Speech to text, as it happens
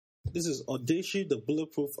This is ODESHI, the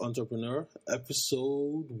Bulletproof Entrepreneur,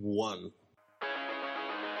 episode 1.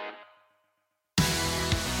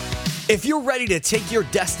 If you're ready to take your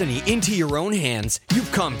destiny into your own hands, you've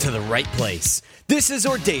come to the right place. This is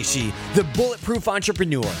ODESHI, the Bulletproof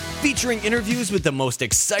Entrepreneur, featuring interviews with the most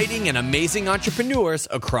exciting and amazing entrepreneurs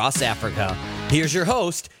across Africa. Here's your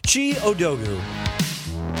host, Chi Odogu.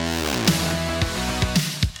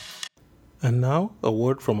 And now, a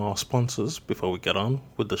word from our sponsors before we get on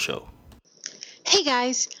with the show. Hey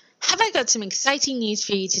guys, have I got some exciting news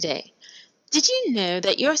for you today? Did you know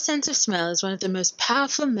that your sense of smell is one of the most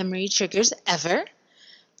powerful memory triggers ever?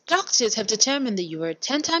 Doctors have determined that you are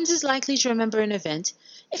 10 times as likely to remember an event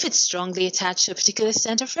if it's strongly attached to a particular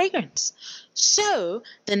scent or fragrance. So,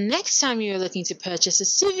 the next time you're looking to purchase a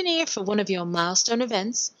souvenir for one of your milestone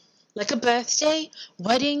events, like a birthday,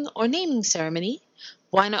 wedding, or naming ceremony,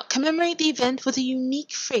 why not commemorate the event with a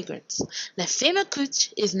unique fragrance? FAME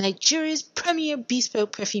ACCOUTRE is Nigeria's premier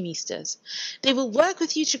bespoke perfumistas. They will work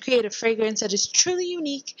with you to create a fragrance that is truly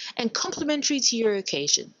unique and complementary to your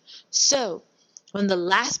occasion. So, when the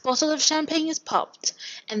last bottle of champagne is popped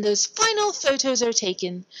and those final photos are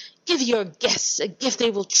taken, give your guests a gift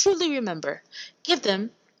they will truly remember. Give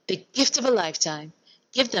them the gift of a lifetime.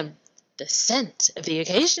 Give them the scent of the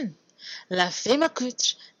occasion. FAME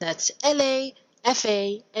ACCOUTRE, that's FAME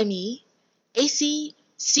ACCOUTRE,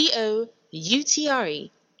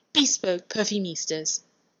 bespoke perfumistas.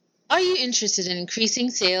 Are you interested in increasing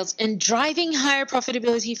sales and driving higher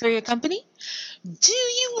profitability for your company? Do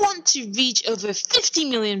you want to reach over 50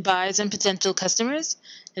 million buyers and potential customers?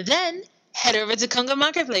 Then head over to Konga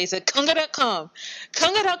Marketplace at konga.com.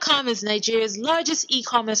 Konga.com is Nigeria's largest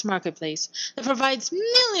e-commerce marketplace that provides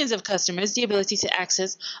millions of customers the ability to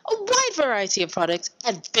access a wide variety of products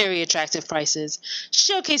at very attractive prices.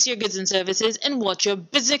 Showcase your goods and services and watch your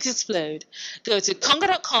business explode. Go to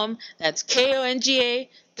konga.com, that's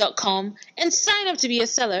konga.com, and sign up to be a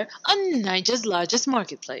seller on Nigeria's largest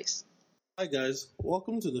marketplace. Hi guys,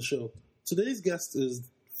 welcome to the show. Today's guest is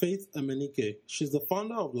Faith Emenike. She's the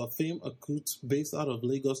founder of FAME ACCOUTRE based out of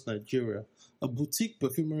Lagos, Nigeria, a boutique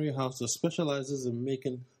perfumery house that specializes in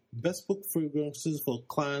making bespoke fragrances for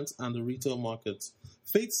clients and the retail markets.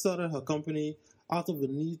 Faith started her company out of the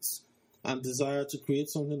needs and desire to create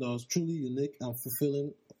something that was truly unique and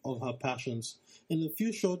fulfilling of her passions. In a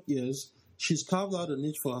few short years, she's carved out a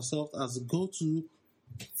niche for herself as a go-to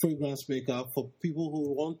fragrance maker for people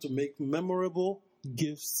who want to make memorable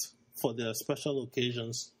gifts for their special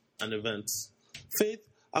occasions and events. Faith,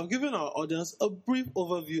 I've given our audience a brief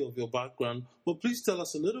overview of your background, but please tell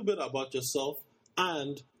us a little bit about yourself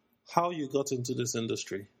and how you got into this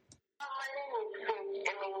industry. My name is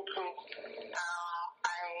Faith Emenike.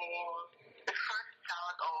 I'm the first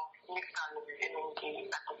child of Mr. and Mrs. Emenike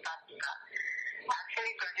at South Africa. I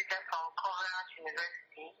actually graduated from Conrad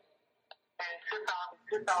University in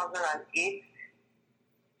 2008,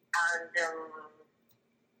 and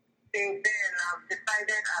since then, I've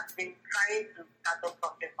decided I've been trying to start up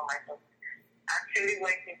something for myself. I actually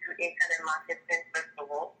went into internet marketing first of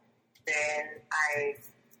all. Then I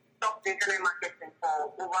stopped internet marketing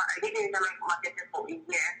I did internet marketing for a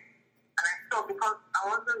year. And I stopped because I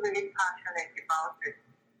wasn't really passionate about it.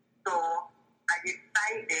 So I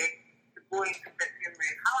decided to go into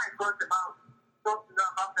perfumery. How I got to know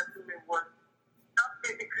about perfumery was just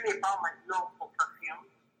basically about my love for perfume.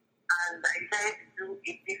 And I decided to do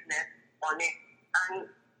a business on it. And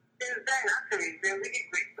since then, actually, it's been really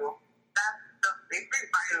great though. That's just a big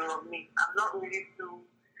viral of me. I'm like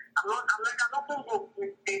an open book.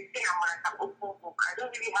 They say I'm like an open book. I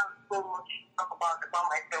don't really have so much to talk about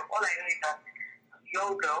myself. All I know is that I'm a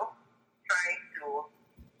young girl trying to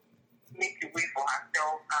make a way for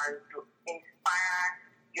herself and to inspire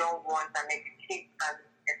young ones and educate and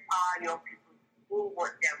empower young people to do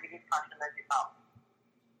what they're really passionate about.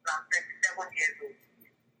 I'm 27 years old.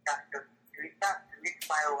 That's the least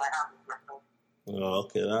bio I have with myself. Oh,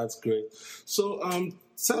 okay, that's great. So,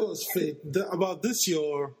 tell us, Faith, about this,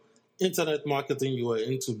 your internet marketing you were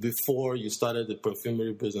into before you started the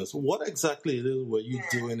perfumery business. What exactly were you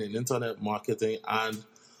doing in internet marketing, and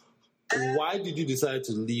why did you decide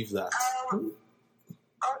to leave that?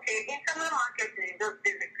 Okay, internet marketing is just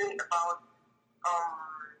basically about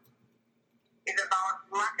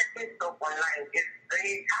marketing stuff online. It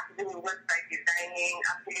has to do with website designing,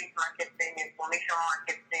 affiliate marketing, information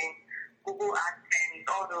marketing, Google AdSense,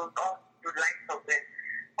 all the likes of it.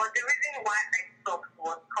 But the reason why I stopped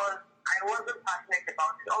was because I wasn't passionate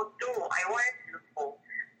about it. Although I wanted to look for,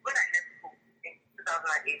 when I left school in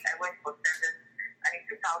 2008, I went for service, and in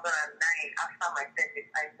 2009, after my service,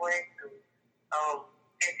 I wanted to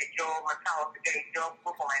get a job, my child was to get a job,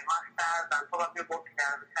 go for my master's, and probably work in an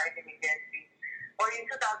advertising agency. But in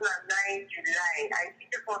 2009, July, I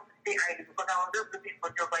just want to stay idle because I was just looking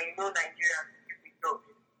for a job. And Nigeria,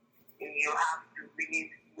 you have to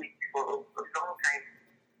really wait for a long time.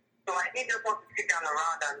 So I didn't just want to sit down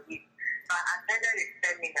around and wait. So I attended a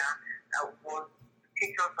seminar that was to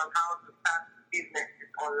teach us on how to start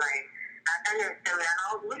businesses online. I attended a seminar and I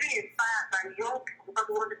was really inspired by young people because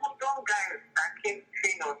it was the young guys that came to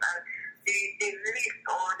train us. And the least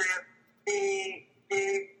or the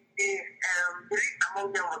least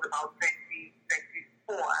among them was about 24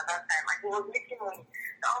 at that time. And he was making money.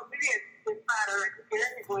 So I was really inspired. I was like, okay,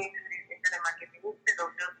 let me go into this internet marketing instead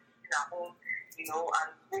of just sitting at home,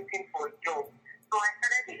 and waiting for a job. So I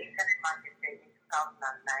started the internet marketing in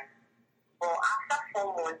 2009. But after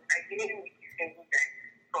 4 months, I didn't make a single dime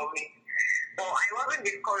from it. But I wasn't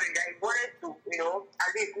discouraged. I wanted to, at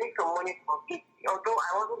least make some money from it. Although I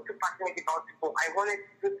wasn't too passionate about it, but I wanted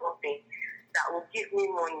to do something that would give me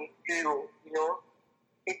money to,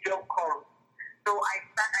 the job comes. So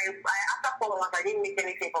after 4 months, I didn't make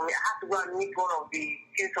anything from it. I had to go and meet one of the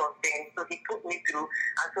tutors then. So he took me through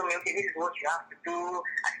and told me, okay, this is what you have to do.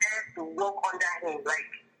 I started to work under him, like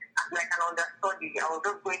an understudy. I was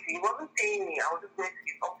just going to, he wasn't paying me. I was just going to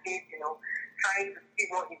his office, trying to see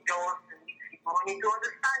what he does to make his money, to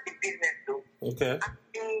understand the business too. Okay.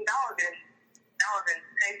 And that was in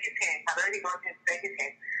 2010. I'd already gone since 2010.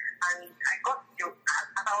 And I got a job, as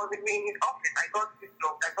I was in his office, I got this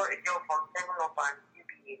job. I got a job from 7-Up and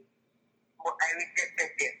UBA. But I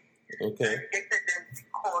rejected them. Okay. I rejected them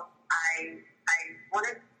because I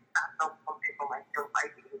wanted to start up something for myself. I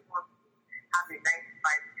didn't want to have a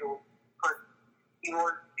 9-to-5 job because it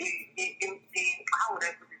was how would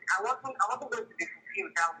I put it? I wasn't going to be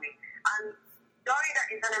fulfilled that way. And during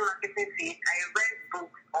that internet marketing phase, I read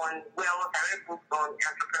books on wealth, I read books on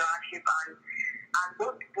entrepreneurship, and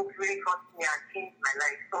those books really taught me and changed my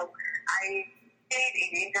life. So I stayed in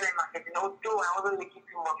the internet marketing, although I wasn't making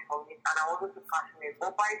too much from it and I wasn't too passionate.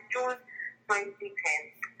 But by June 2010,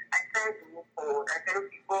 I started to move forward. I said,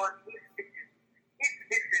 okay, God, if this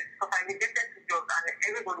is, because I rejected two jobs and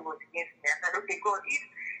everybody was against me. I said, okay, God, if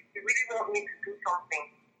you really want me to do something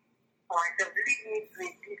for myself, lead me to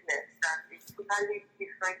a business that is totally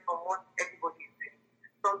different from what everybody is doing.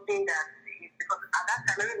 Something that is, because at that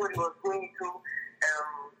time everybody was going into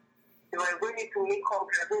they were going into makeup,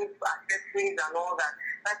 they were going into accessories and all that.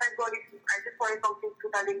 But I said, God, I just wanted something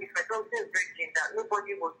totally different, something virgin that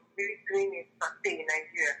nobody was really doing it per se in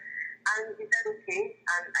Nigeria. And he said, okay.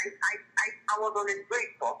 And I was on a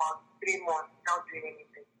break for about 3 months without doing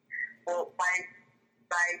anything. But by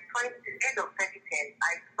end of 2010,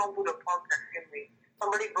 I stumbled upon perfumery.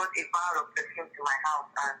 Somebody brought a bar of perfume to my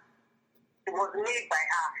house and it was made by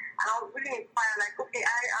her. And I was really inspired, like, okay,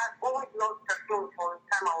 I always loved perfume from the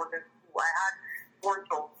time I was in school. I had a bunch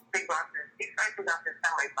of fragrances, different fragrances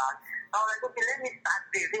inside my bag. I was like, okay, let me start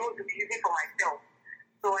this. They want to be using for myself.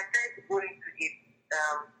 So I started to go into it.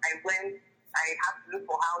 I had to look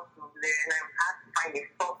for how to learn. I had to find a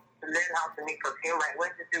store to learn how to make perfume. I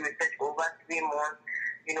went to do research for over 3 months,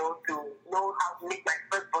 to know how to make my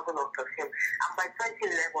first bottle of perfume. And by 2011,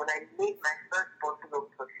 I made my first bottle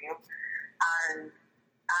of perfume. And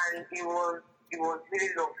it was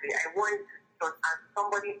really lovely. I went to church and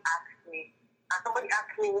somebody asked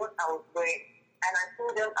me what I was wearing, and I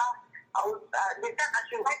told them, they said I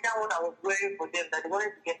should write down what I was wearing for them, that they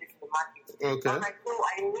wanted to get it in the market. Okay. I was like, no,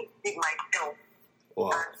 I need it myself.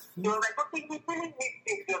 Wow. And they were like, okay, you really need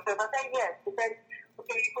this yourself. I said, yes. They said,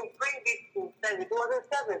 okay, you could bring this to service. It was a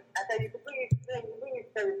service. I said, you could bring it to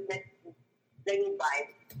service next week. Let me buy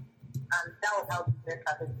it. And that was how business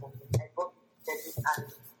started for me. I got service and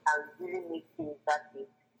I really need things that way.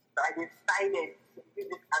 So I decided to do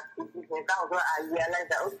this as a business. That was when I realized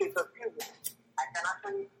that, okay, so I can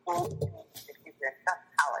actually go into the business. That's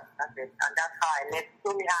how I started. And that's how I left.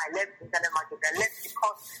 Show me how I left internet marketing. I left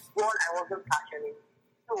because, one, I wasn't passionate.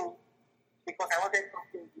 Two, because I wanted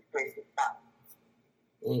something different to start.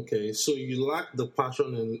 Okay, so you lacked the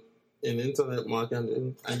passion in internet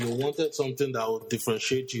marketing and you wanted something that would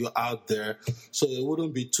differentiate you out there so it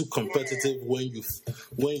wouldn't be too competitive when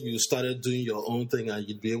you started doing your own thing and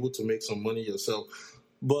you'd be able to make some money yourself.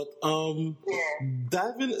 But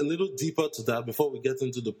diving a little deeper to that before we get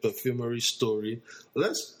into the perfumery story,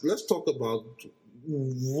 let's talk about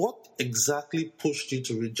what exactly pushed you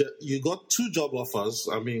to reject. You got 2 job offers,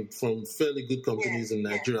 from fairly good companies in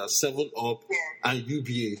Nigeria, 7-Up and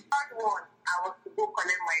UBA. Third one, I was to go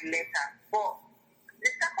collect my letter. But the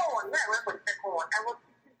second one, when I went for the second one, I was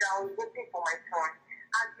sitting down waiting for my turn.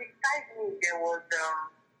 And beside me, there was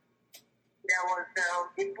there was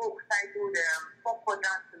a book titled Four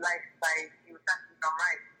Quadrants to Life by Kiyosaki,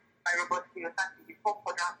 by Robert Kiyosaki, The Four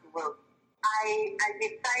Quadrants to Wealth. I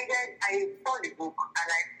decided, I saw the book, and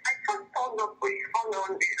I just turned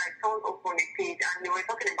open a page, and they were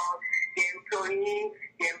talking about the employee,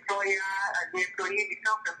 the employer, the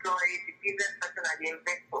self-employed, the business person, and the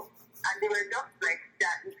investor. And they were just like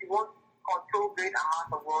that. If you want to control great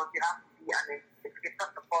amount of wealth, you have to be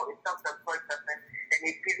first of all, a self-employed person, then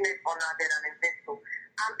a business owner, then an investor.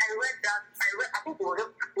 And I read that. I think it was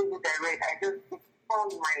just two books I read.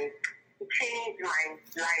 It changed my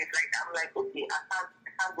life. Like I'm like, okay, I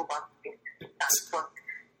can't go back to this because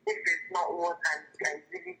this is not what I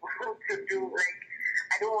really want to do. Like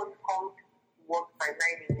I don't want to come to work by 9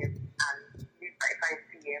 a.m. and leave by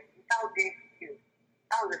 5 p.m. without this skill.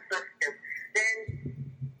 That was the first step. Then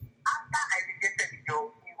after I rejected the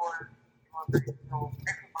job, it was like,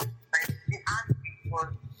 everybody like the auntie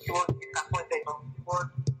was disappointed.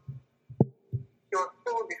 She was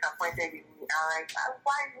so disappointed in me. I'm like,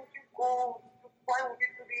 why would you go? Why would you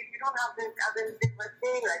do this? You don't have this. I've been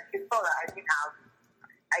saying, like, she thought that I didn't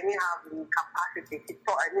have the capacity. She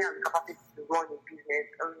thought I didn't have the capacity to run a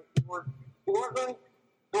business. It wasn't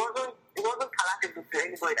palatable to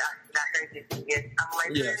anybody that I didn't get. And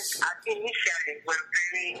my parents, initially, were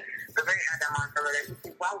very adamant. They were like,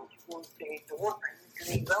 why would you go to it? What are you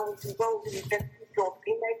doing? Why would you go to the best job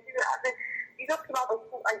in Nigeria? I said, you just came out of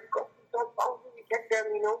school and you got the job. How would you get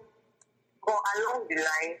them, But along the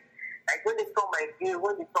line, like when they saw my view,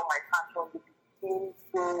 when they saw my passion, they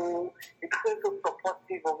became so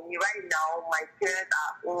supportive of me. Right now, my parents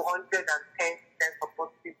are 110%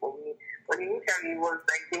 supportive of me. But initially, it was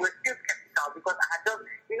like they were still skeptical because I had just,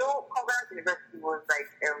 Covenant University was like,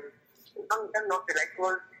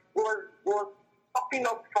 was popping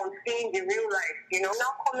up from seeing the real life.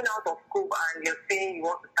 Now coming out of school and you're saying you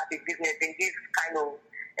want to start a business in this kind of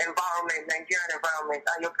environment, Nigerian environment,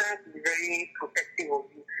 and your parents will be very protective of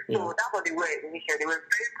you. So that was the way initially. They were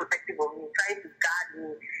very protective of me, trying to guard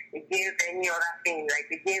me against any other thing, like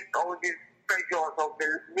against all these pressures of the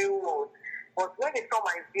real world. But when they saw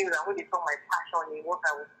my views and when they saw my passion in what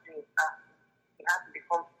I was doing, it had to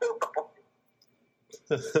become so supportive.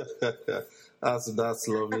 That's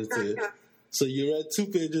lovely too. So you read 2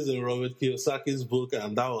 pages in Robert Kiyosaki's book,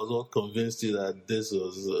 and that was what convinced you that this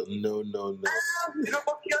was no. Robert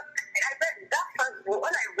Kiyosaki, I read that first book.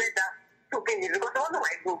 When I read that 2 pages, because it wasn't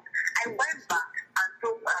my book, I went back and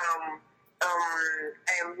took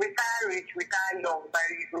Retire Rich, Retire Young by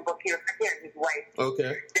Robert Kiyosaki and his wife.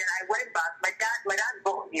 Okay. Then I went back. My dad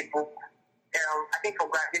bought me a book, I think for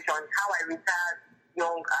graduation, How I Retired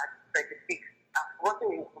Young at 36. I've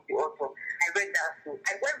forgotten the book also. I read that too.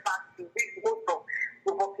 I went back to read most of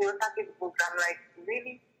Robert Kiyosaki's books. I'm like,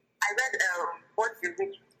 really? I read What the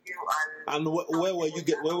Rich Do and where were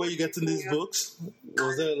you getting these books?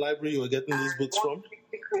 Was there a library you were getting these books from?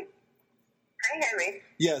 Can you hear me?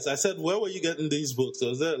 Yes, I said, where were you getting these books?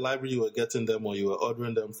 Was there a library you were getting them or you were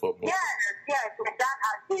ordering them from? Yes. My dad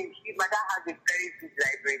has a very good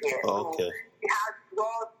library here. Okay. So he has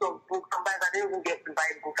lots of books. Sometimes I don't even get to buy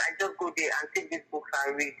books. I just go there and take these books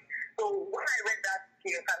and read. So when I read that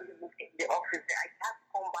Kiyosaki book in the office, I had to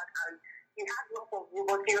come back and he had lots of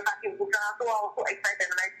Kiyosaki books, and so I was so excited,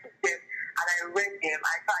 and I took them and I read them.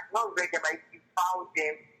 I not read them, I devoured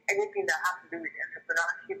them. Anything that has to do with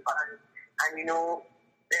entrepreneurship and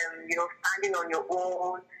standing on your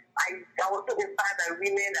own. I was so inspired by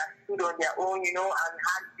women that stood on their own, and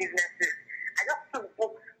had businesses. I just took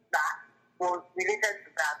books that was related to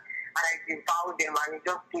that, and I devoured them, and it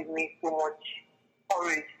just gave me so much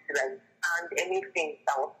courage to stand anything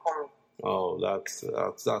that was coming. Oh,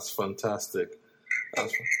 that's fantastic. And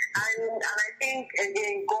I think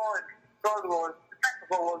again, God was, first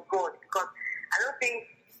of all, was God, because I don't think,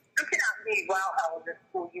 looking at me while I was in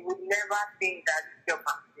school, you would never think that this job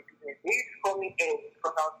has to be business. They used to call me A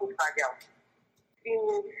because I was so fragile. Seeing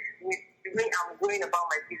with the way I'm going about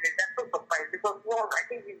my business, I'm so surprised because one, I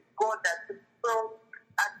think it's God that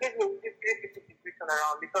gave me this 360 degree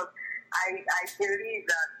turnaround, because I believe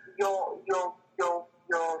that your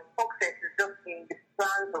success is just in the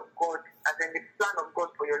plans of God, as in the plan of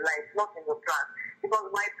God for your life, not in your plan. Because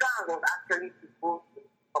my plan was actually to go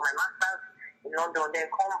for my master's in London, then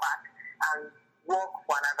come back and work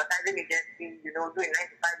for an advertising agency, do a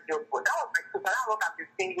 9-to-5 job. But that was my school. That was what I've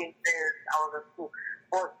been thinking since I was in school.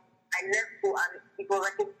 But I left school and it was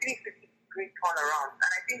like a 360-degree turnaround.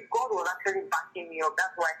 And I think God was actually backing me up.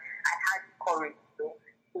 That's why I had courage to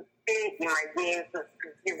stay in my game, to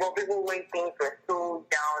give up even when things were so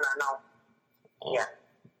down and out. Yeah.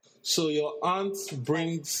 So your aunt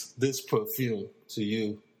brings this perfume to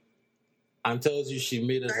you. and tells you she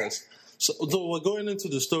made it herself. So we're going into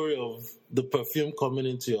the story of the perfume coming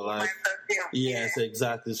into your life. My perfume. Yes,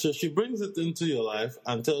 exactly. So she brings it into your life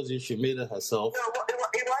and tells you she made it herself. No,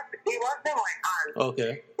 it wasn't my aunt.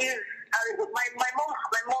 Okay.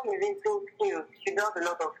 My mom is into skills. She does a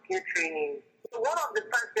lot of skill training. So one of the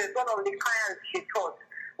clients she taught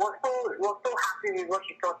was so happy with what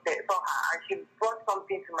she taught her, and she brought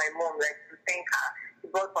something to my mom, like to thank her. She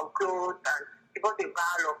brought some clothes and she brought a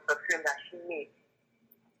vial of perfume that she made.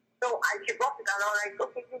 So she brought it and I was like,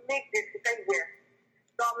 okay, you make this. She said yes.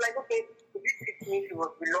 So I'm like, okay, could you teach me? She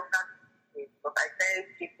was reluctant to teach me, but I started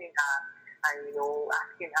teaching her and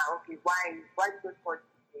asking her, okay, why so much?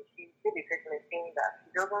 She did a statement saying that she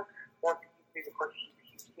doesn't want to teach me because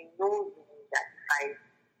she knows that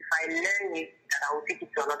if I learn it, that I will take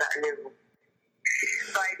it to another level.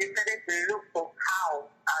 So I decided to look for how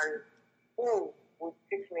and who would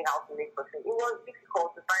teach me how to make perfume. It was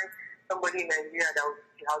difficult to find somebody in Nigeria that would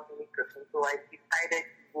teach you how to make perfume. So I decided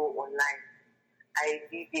to go online. I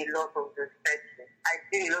did a lot of research. I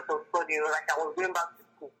did a lot of studying, like I was going back to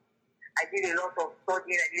school. I did a lot of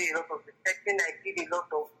studying. I did a lot of researching. I did a lot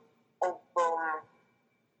of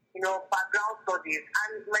background studies.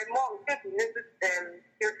 And my mom, since she's into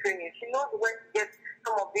skill training, she knows where to get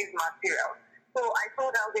some of these materials. So I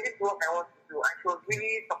told her, okay, this is what I want to do. And she was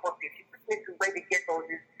really supportive. She took me to where they get all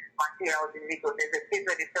these materials in Lagos. There's a place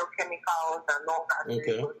where they sell chemicals and all that in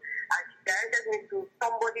Lagos. And she directed me to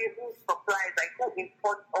somebody who supplies, like who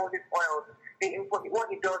imports all these oils. What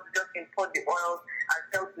he does is just import the oils and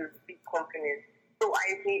sell to big companies. So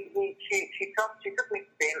she took me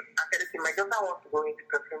to them and said, okay, my daughter wants to go into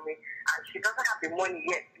perfumery and she doesn't have the money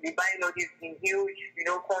yet to be buying all these in huge,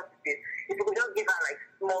 quantities. If you could just give her like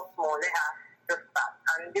small, let her just start.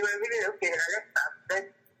 And they were really, okay, let's start.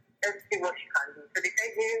 Let's see what she can do. So they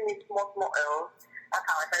started giving me small oils. That's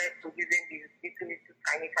how I started producing these little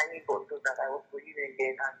tiny bottles that I was producing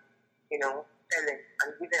there and, selling and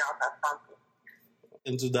giving out as samples.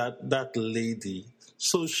 Into that lady.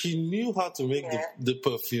 So she knew how to make the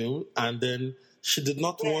perfume, and then she did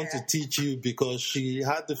not want to teach you because she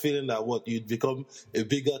had the feeling that you'd become a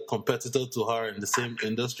bigger competitor to her in the same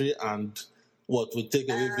industry and would take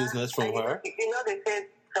away business from her. They said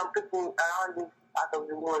some people around this part of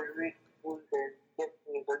the world read people's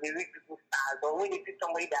destiny, or they read people's stars, or when you see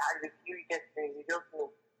somebody that has a huge destiny, you just know.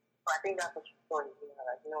 So I think that's what she thought.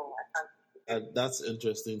 I can't. That's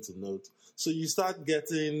interesting to note. So you start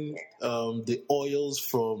getting the oils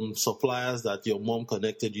from suppliers that your mom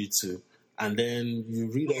connected you to, and then you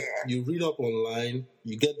read up online.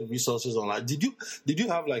 You get the resources online. Did you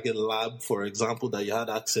have like a lab, for example, that you had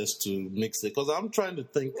access to mix it? Because I'm trying to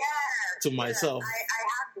think to myself. I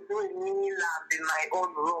had to do a mini lab in my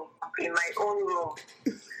own room.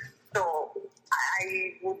 So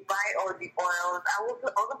I would buy all the oils. I was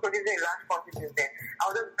also producing large quantities then. I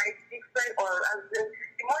would just buy different oils. And the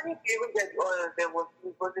money to even get the oils, there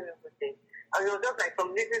wasn't everything. And it was just like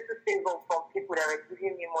some little things from people that were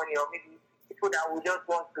giving me money, or maybe people that would just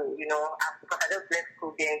want to, ask, because I just left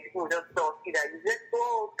school then. People would just see that, let's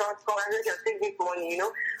go, and let's just take this money,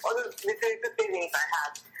 All those little savings I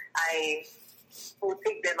had, I would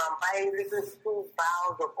take them and buy little 2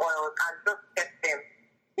 vials of oils and just get them.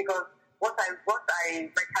 Because my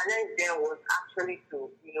challenge there was actually to,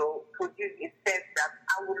 produce a scent that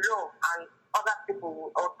I would love and other people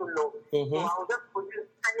would also love. So I would just produce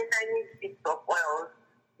tiny bits of oils,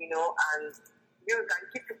 and use and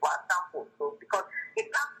keep people as samples. So because the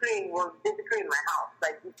sampling was basically in my house.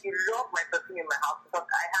 Like, if you love my perfume in my house, because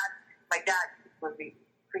I had my dad was a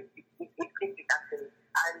critic actually,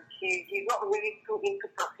 and he's not really too into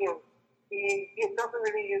perfume. He doesn't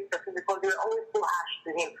really use perfume because they were always so harsh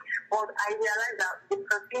to him. But I realized that the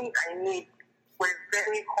perfumes I made were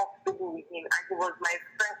very comfortable with him, and he was my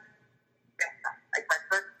first tester, like my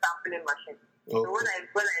first sampling machine. Okay. So when I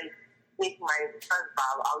make my first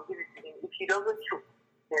vial, I'll give it to him. If he doesn't choke,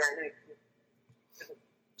 then I know it's good.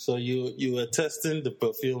 So you were testing the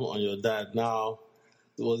perfume on your dad. Now,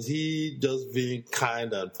 was he just being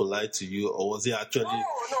kind and polite to you, or was he actually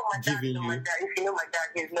giving you? My dad, if you know my dad,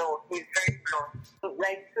 he's very blunt.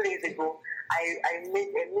 Like 2 days ago, I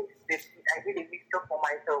made a mix. I did a mixture for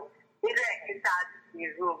myself. He's like, he sat in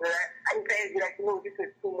his room. I said, no, this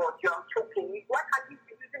is too much. I'm choking. Why can't you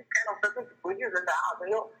use this kind of person to produce in the house?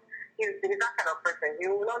 He's that kind of person. He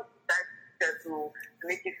will not try to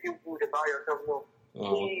make you feel good about yourself. No.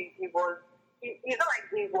 Oh. He's not like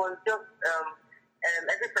he was just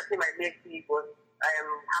every person I made, he was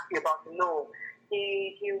happy about. No,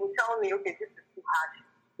 he would tell me, okay, this is too harsh,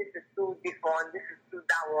 this is too this one, this is too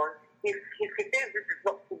that one. If he says this is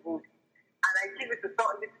not too good, and I give it to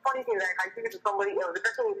some, the funny thing is, like, I give somebody else, the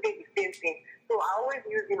person will say the same thing. So I always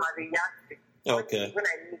use him as a yardstick. Okay. When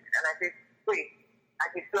I mix and I say, wait, and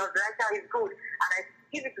it smells like that, it's good. And I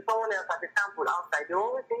give it to someone else as a sample outside. They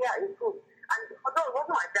always say, yeah, it's good. And although it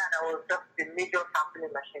wasn't my dad, I was just the major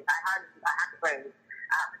sampling machine. I had friends.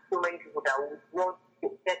 I had so many people that would want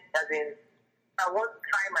to get, as in, I want to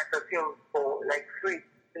try my perfume for like free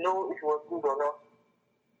to know if it was good or not.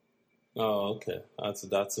 Oh, okay.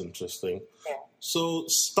 That's interesting. Yeah. So,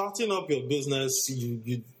 starting up your business,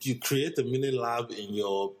 you create a mini lab in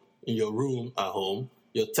your room at home.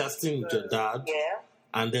 You're testing with your dad,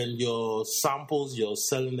 and then your samples, you're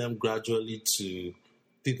selling them gradually to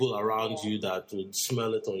people around you that would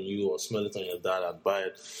smell it on you or smell it on your dad and buy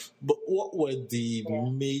it. But what were the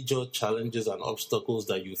major challenges and obstacles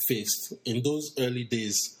that you faced in those early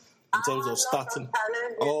days in terms of starting?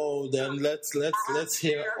 Oh, then let's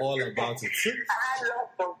hear all about it. I had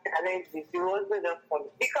lots of challenges. It wasn't just funny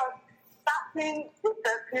because starting the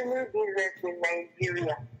perfumery business in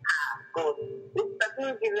Nigeria, God, it's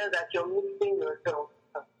perfumery business that you're mixing yourself.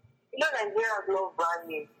 You know, Nigerians love brand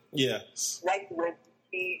names. Yes. Like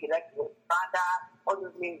Gucci, like Prada, all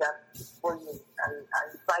those names that for you, and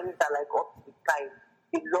prices are like up to the sky.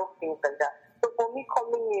 They love things like that. So for me,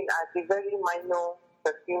 coming in as a very minor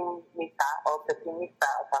perfume maker or perfumista,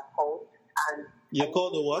 as I'm called, and you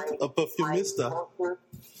called a what? A perfumista? What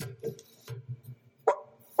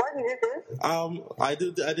did you say?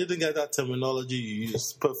 I didn't get that terminology you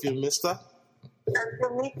used. Perfumista?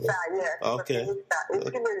 Perfumista, yes. Okay. Perfumista. It's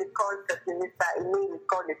really called perfumista. It means it's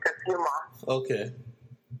called a perfumer. Okay.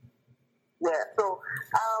 Yeah, so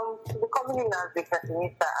coming in as a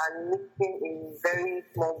perfumista and mixing in very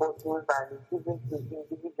small bottles and giving to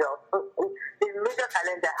individuals. So the major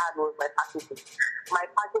challenge I had was my packaging. My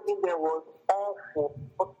packaging there was awful,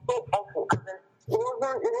 so awful. It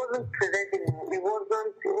wasn't presentable. It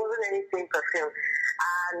wasn't anything perfume.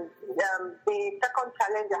 And the second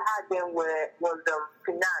challenge I had then was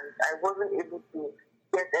finance. I wasn't able to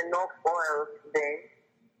get enough oil then.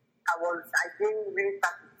 I didn't really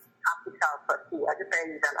start capital per se. I just had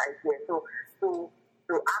an idea. So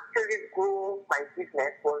to actually grow my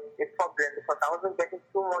business was a problem because I wasn't getting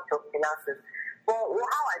too much of finances. But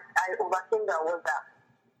how I overcame that was that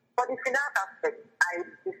for the finance aspect, I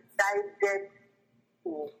decided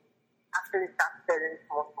to actually start selling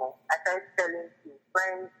small. I started selling to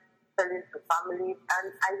friends, selling to families, and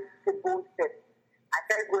I took a bold step. I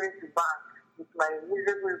started going to banks with my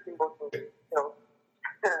miserable looking bottles.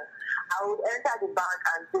 I would enter the bank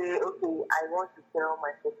and say, okay, I want to sell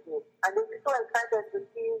my perfume. And they'd be so excited to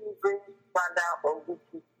see me bring Prada or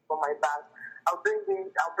Gucci for my bag. I'll bring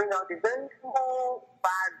out a very small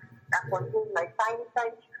bag that contains my tiny.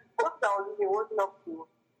 Most of them wasn't up to,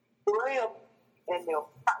 they weren't up ml.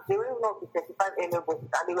 They weren't up to 35 ml bottles,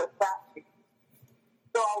 and they were plastic.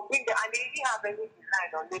 So I'll bring them, and they didn't have any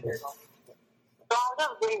design on it. So I'll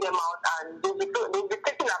just bring them out, and they'll be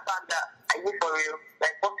taking apart that I use for real.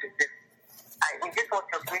 Like, what is this? Is this what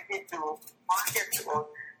you're bringing to market to us?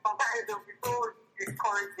 Sometimes they'll be so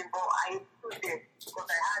discouraging, but I stood there because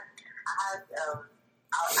I had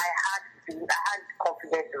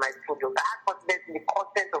confidence in my product. I had confidence in the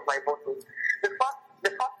content of my bottles. The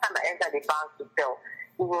first time I entered the bank to sell,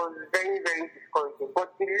 it was very, very discouraging.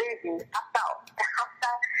 But the lady, after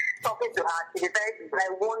talking to her, she decided to buy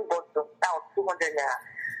one bottle. That was 200 naira.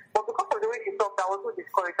 But because of the way she talked, I was so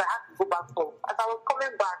discouraged. I had to go back home. As I was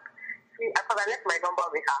coming back, because I left my number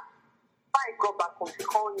with her. When I got back home, she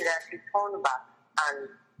called me that she turned back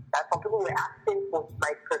and that some people were asking for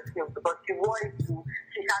my perfume because she wanted to.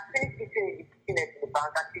 She had finished eating in the kitchen in the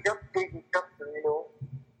bank and she just gave it just to,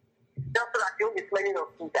 just so that she won't be smelling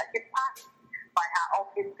of food. That she passed by her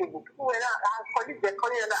office table. People were not, her colleagues were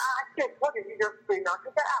calling her, shit, what did you just say now?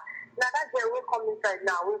 She said, now that girl will come inside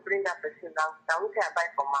now, we'll bring that perfume now. Now we can buy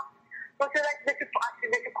from her. So she like, they should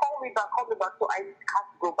call me back. So I had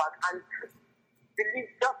to go back and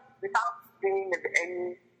believe just without being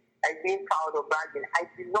any, like being proud or bragging, I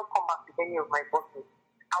did not come back with any of my bottles.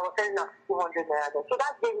 I was selling at 200 naira. So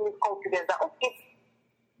that gave me confidence that, okay,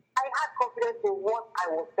 I had confidence in what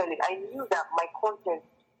I was selling. I knew that my content,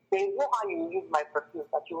 there is no how you use my perfume,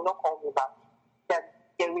 that you will not call me back.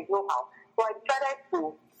 That there is no how. So I decided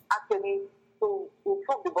to actually, to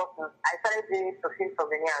improve the bottles, I started doing perfume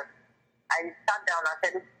souvernirs. I sat down and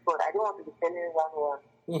said, God, I don't want to be selling one bottle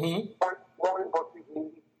a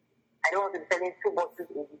week. I don't want to be selling 2 bottles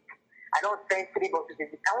a week. I don't want to sell 3 bottles a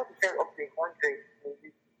week. I want to sell up to 100 in a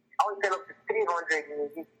week. I want to sell up to 300 in a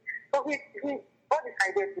week. So he brought this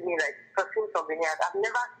idea to me, like perfume souvenirs. I've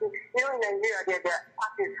never seen, in Nigeria, there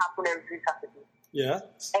parties happen every Saturday. Yeah.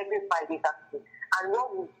 Every Friday, Saturday. And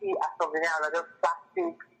what we see as souvenirs are just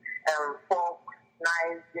plastic, forks,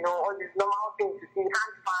 knives, all these normal things you see,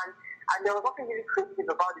 hand fans. And there was nothing really creative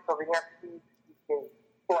about the souvenir system.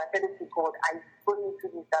 So I said it's called, I put into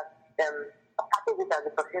this as a package it as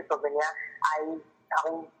a perfume souvenir. I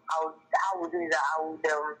would do is I would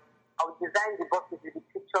design the boxes with the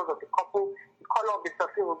pictures of the couple. The color of the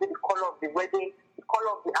perfume will be the color of the wedding. The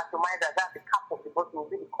color of the atomizer, that's the cap of the bottle,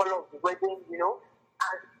 will be the color of the wedding, And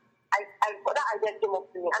that idea came up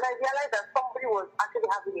to me, and I realized that somebody was actually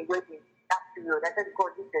having a wedding that period. I said,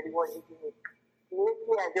 God, this is the one using it.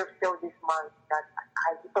 Immediately, I just tell this man that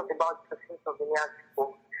I talked about perfume souvenirs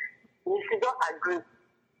before. He should just agree.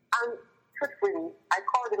 And truthfully, I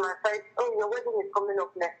called him and said, oh, your wedding is coming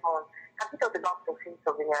up next month. Have you thought about perfume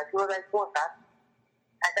souvenirs? He was like, what's that?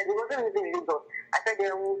 I said, it wasn't really legal. I said,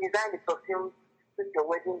 they will design the perfume to your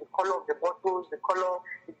wedding, the color of the bottles, the color,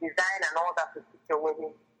 the design, and all that to suit your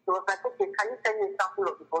wedding. So I was like, okay, can you send me a sample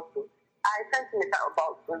of the bottle? I sent him a sample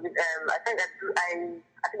about, I think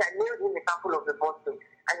I mailed him a sample of the bottle,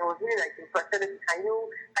 and he was really like impressed. Can you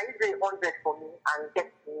do 100 for me and get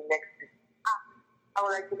to me next week? I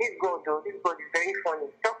was like, this God is very funny.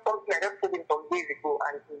 Just something I just told him some days ago,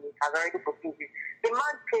 and he has already proposed it. The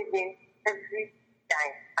man paid in every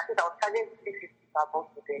time. I think I was charging $350 per bottle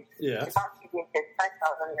today. Yeah. The man paid in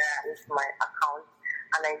 35,000 naira into my account,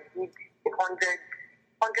 and I did 100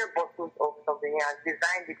 bottles of souvenirs,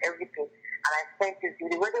 designed with everything, and I sent it to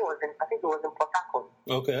the wedding was in Port Harcourt.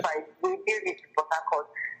 Okay. So we gave it to Port Harcourt,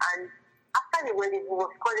 and after the wedding, he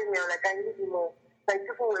was calling me, like, I need more. Like,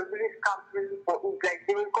 people were really scampering for it, like,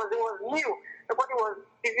 because it was new. Nobody was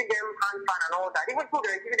giving them hand fan and all that. Even though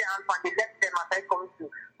they were giving them hand fan, they left them as I come to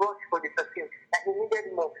rush for the perfume. Like, he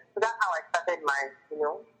needed more. So that's how I started my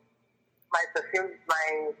perfume, my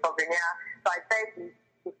souvenir. So I tried to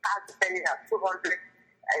start selling at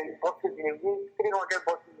 200 bottles in a week, 300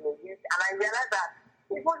 bottles in a week. And I realized that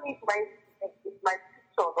even if my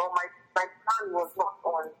pictures or my plan was not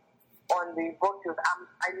on the bottles,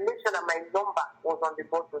 I made sure that my number was on the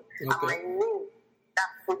bottles. Okay. And my name,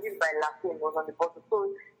 that's produced by Lafayette, was on the bottle.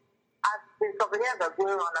 So as the souvenirs are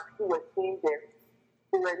going on, as people were seeing them,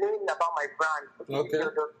 they were knowing about my brand. Okay.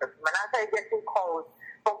 And I started getting calls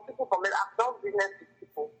from people from it. I've done business with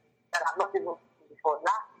people that I've not even seen before.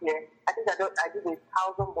 Last year, I think I did 1,000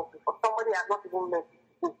 bottles for somebody I've not even met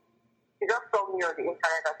before. She just saw me on the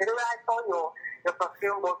internet. I said, I saw your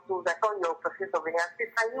perfume bottles, I saw your perfume souvenirs.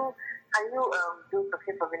 Can you do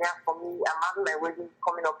perfume souvenirs for me? I'm having my wedding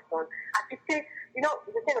coming up soon. And she said,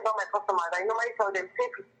 the thing about my customers, I normally tell them pay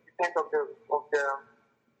 50% of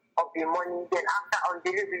the money, then after on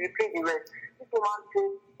delivery, pay the rest. This woman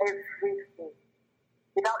pays everything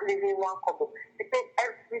without leaving one kobo. She paid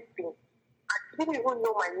everything. And she didn't even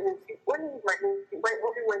know my name. She only knew my name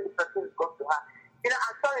only when the perfume got to her.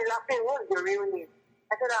 I'm sorry, laughing. What's your real name?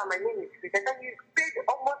 I said, my name is Chris. I said, you paid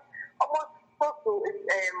almost close to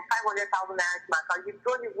 500,000 naira to my account. You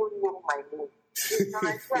don't even know my name.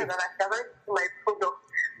 I swear that I've never seen my product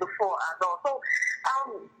before at all. So,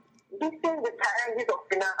 beating the challenges of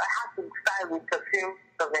finance, I had to start with perfume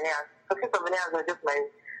souvenirs. Perfume souvenirs were just my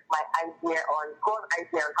idea on God's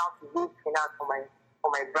idea on how to use finance for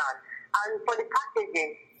my brand. And for the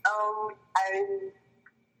packaging,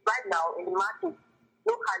 right now in the market,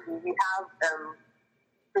 locally we have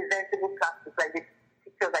presentable plastics like the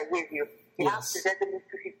pictures I gave you. We have presentable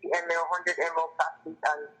 250 ml, 100 ml plastics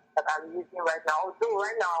that I'm using right now. Although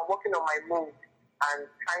right now I'm working on my mold and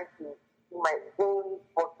trying to do my own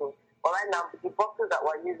bottles. But right now the bottles that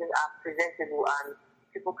we're using are presentable and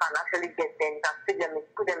people can actually get them. You can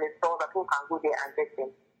put them in stores that people can go there and get them.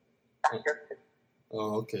 That's just it.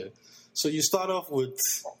 Oh, okay. So you start off with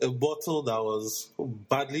a bottle that was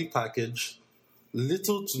badly packaged,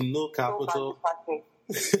 little to no capital.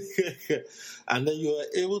 And then you were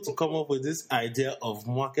able to come up with this idea of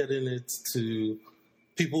marketing it to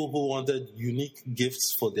people who wanted unique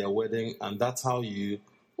gifts for their wedding, and that's how you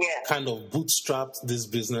kind of bootstrapped this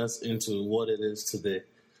business into what it is today.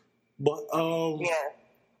 But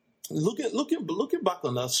looking back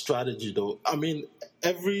on that strategy, though, I mean,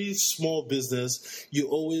 every small business, you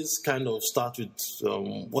always kind of start with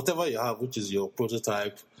whatever you have, which is your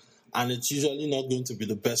prototype. And it's usually not going to be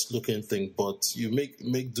the best looking thing, but you make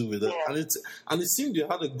do with it. Yeah. And it seemed you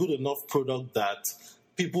had a good enough product that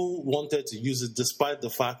people wanted to use it, despite the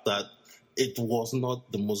fact that it was not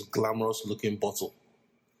the most glamorous looking bottle.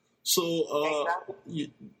 So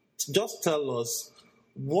just tell us,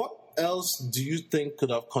 what else do you think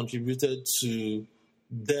could have contributed to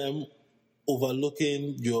them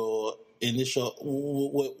overlooking your initial?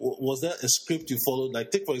 Was there a script you followed?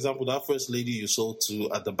 Like, take for example that first lady you sold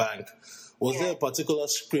to at the bank. Was there a particular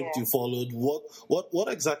script you followed? What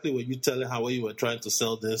exactly were you telling her when you were trying to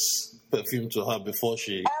sell this perfume to her before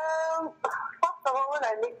she? First of all, when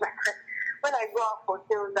I go out for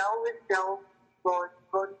sales, I always tell God,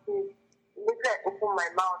 please, make I open my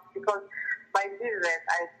mouth, because my business,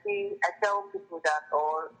 I tell people that,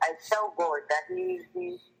 or I tell God that He is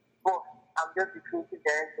the boss. I'm just the creative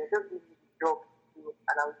director. Just give me the job to do,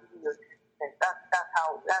 and I'll give you your 2%. That's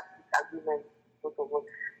the agreement with the world.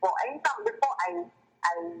 But anytime before I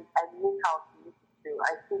make out to make it through,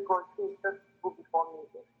 I say, God, please just go before me.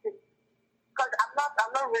 Because I'm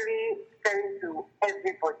not really selling to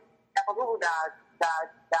everybody. There are people that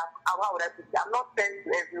how would I put it? I'm not selling to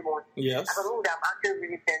everyone. Yes. There are people that I'm actually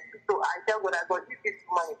really selling to. So I tell God, this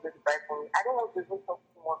woman is going to buy for me. I don't want to even talk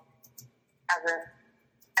too much.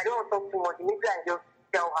 I don't want to talk too much. Maybe I just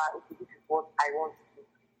tell her, okay, this is what I want to do,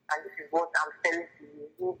 and this is what I'm selling to you.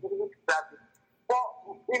 You need to grab it. But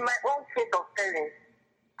in my own case of selling,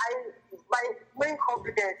 my main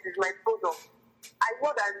confidence is my product. I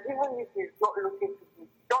know that even if it's not looking to be,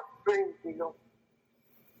 just spray it,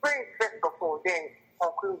 Spray it first of all, then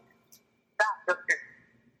conclude. That's just it.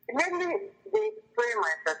 Mainly, they spray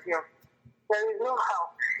my perfume. There is no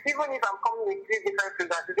how. Even if I'm coming with 3 different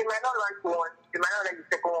fragrances, they might not like one, they might not like the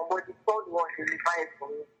second one, but the third one, they will buy it for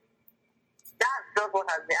me. That's just what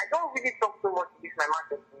has been. I don't really talk so much with my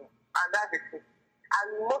marketing, and that's the truth.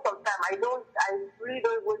 And most of the time, I really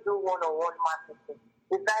don't even do one-on-one marketing.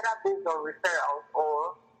 It's either based on referrals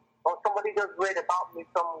or somebody just read about me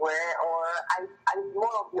somewhere, or I'm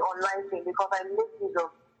more of the online thing, because I make use of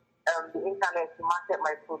the internet to market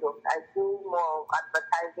my product. I do more of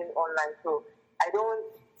advertising online, so I don't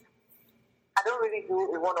really do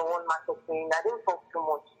a one-on-one marketing. I don't talk too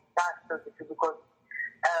much. That's just the truth, because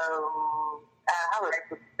how would I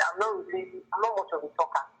put it? I'm not much of a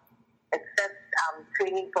talker, except I'm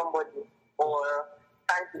training somebody or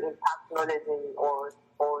trying to impact knowledge or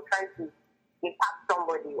trying to impact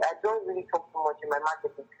somebody. I don't really talk too much in my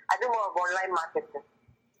marketing. I do more of online marketing.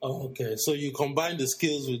 Oh, okay. So you combine the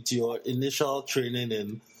skills with your initial training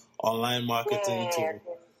in online marketing too.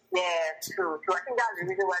 Yeah, true. So I think that's the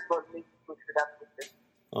reason why God made me go through that process.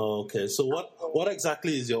 Oh, okay. So what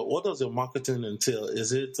exactly what does your marketing entail?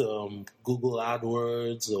 Is it Google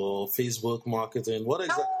AdWords or Facebook marketing? What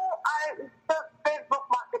exactly? No, it's just Facebook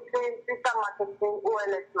marketing, Twitter marketing,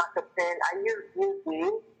 OLS marketing. I use Tuesday.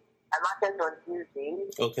 I market on Tuesday.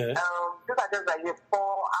 Okay. Those are just like the 4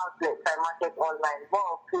 outlets I market online.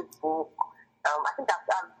 More of Facebook. I think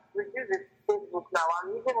I've reduced the Facebook now.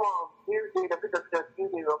 I'm using more of Tuesday, the bit of your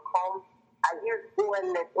Tuesday.com. I use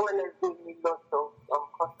OLS. OLS gives me lots of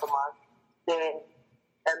customers. Then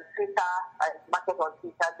Twitter, I market on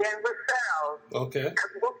Twitter. Then referrals. Okay.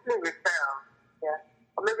 Mostly referrals.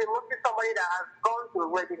 Yeah. Or maybe mostly somebody that has gone to a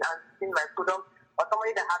wedding and seen my product, or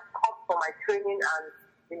somebody that has come for my training and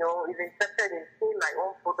is interested in seeing my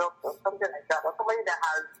own product or something like that, or somebody that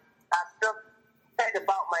has just heard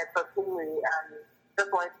about my perfumery and just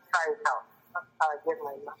wants to try it out. That's how I get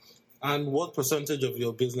my market. And what percentage of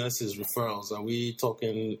your business is referrals? Are we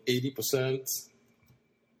talking 80%?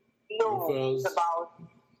 No, referrals? It's about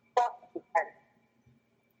 40%.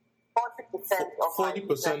 40% of 40% my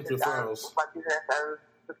business referrals. Of my business are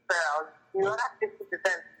referrals. That 50% is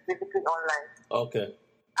basically online. Okay.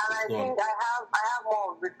 And I think I have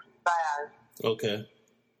more of repeat buyers. Okay.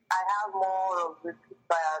 I have more of repeat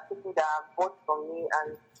buyers, people that have bought from me,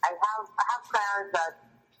 and I have clients that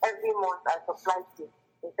every month I supply to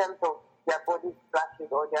in terms of their body splashes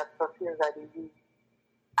or their perfumes that they use.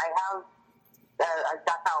 I have a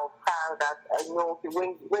data of clients that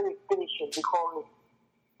when it's finishing, they call me.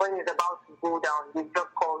 When it's about to go down, they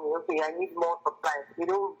just call me. Okay, I need more supplies. They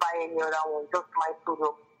don't buy any other one, just my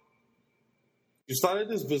product. You started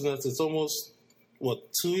this business, it's almost,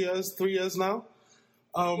 2 years, 3 years now?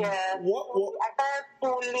 Yeah, I started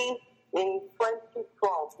fully in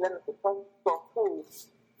 2012. Let me say 2012.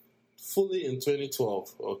 Fully in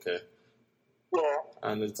 2012, okay. Yeah.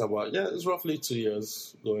 And it's it's roughly 2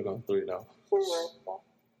 years, going on 3 now. 2 years, yeah.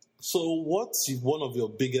 So what's one of your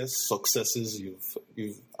biggest successes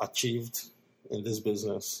you've achieved in this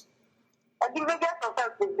business? The biggest success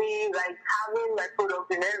would be like having my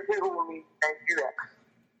product in every home in Nigeria.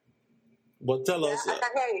 But tell us... I can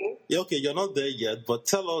hear you. Yeah, okay, you're not there yet, but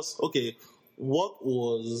tell us, okay, what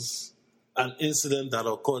was an incident that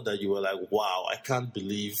occurred that you were like, wow, I can't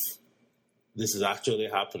believe this is actually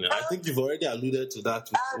happening? I think you've already alluded to that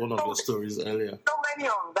with one of your stories earlier. So many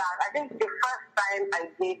of that. I think the first time I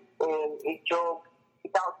did a job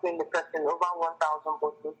without seeing the person over 1,000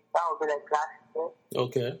 bottles, that would be like last year.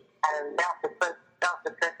 Okay. And that's the first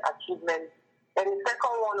achievement. And the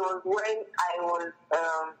second one was when I was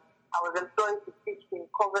employed to teach in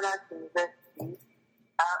Covenant University.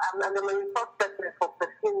 I'm a resource person for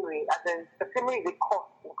perfumery. Perfumery is a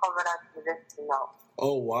course in Covenant University now.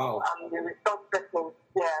 Oh, wow. I'm the resource person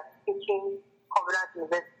teaching Covenant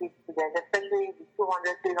University students, especially the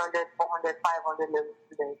 200, 300, 400, 500 level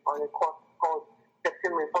students on a course called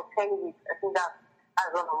perfumery for 10 weeks. I think that's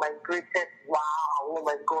one of my greatest, wow, oh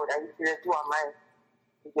my God, are you serious? Who am I?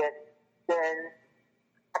 Yes. Then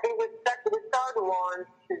I think the third one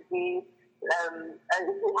should be, and it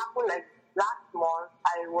happened like last month.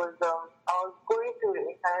 I was going through the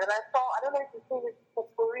internet and I saw, I don't know if you've seen this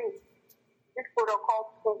potpourri. This product called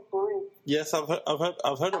potpourri. Yes, I've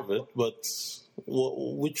heard of it, but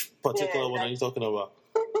which particular one are you talking about?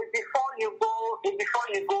 Before you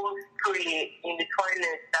go spray in the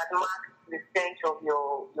toilet that marks the stench of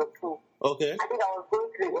your poo. Okay. I think I was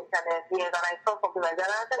going through the internet, yes, and I saw something like that,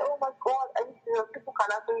 and I said, oh my God, people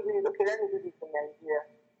can actually do this. Okay, let me do this in Nigeria.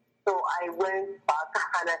 So I went back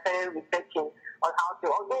and I started researching on how to,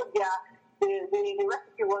 although the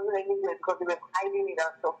recipe wasn't any good because they were hiding it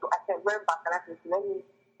and stuff, so I went back and I said, let me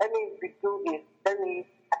redo this. I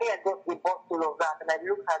think I got the bottle of that, and I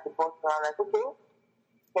looked at the bottle and I was like, okay,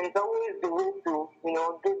 there is always the way to,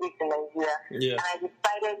 do this in Nigeria. Yeah. And I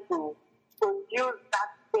decided to use that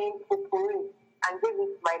same potpourri and give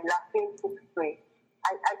it my laughing poop spray. I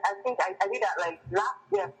think I did that like last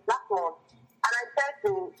month. And I tried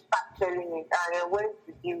to start selling it, and I went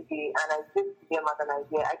to Duty and I gave them as an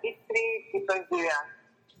idea. I did 3 different variants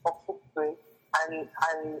of poop spray, and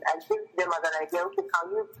I gave them as an idea, okay,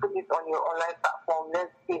 can you put it on your online platform?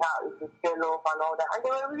 Let's see how it will sell off and all that. And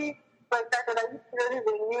they were really so excited. I used to know this is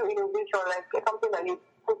a new innovation, like something that you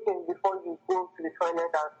put in before you go to the toilet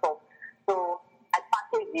and stuff. So I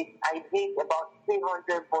packaged it. I did about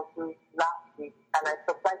 300 bottles last week, and I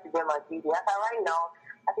supplied to them at Duty. As of right now,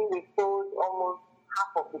 I think they sold almost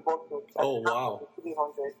half of the bottles. Oh, wow. Half of the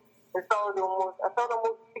 300. I sold almost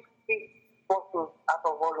 60 bottles out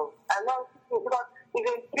of all of them. And now, because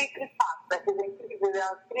even three packs, like even three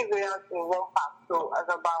variants in one pack. So, as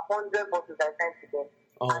about 100 bottles I sent to them.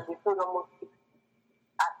 Oh. And they sold almost 60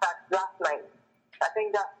 at that last night. I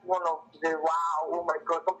think that's one of the wow, oh my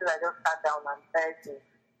God, something I just sat down and said,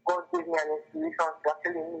 God gave me an inspiration to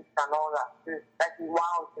actually mix and all that. That's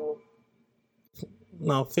wow to me.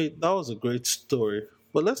 Now, Faith, that was a great story.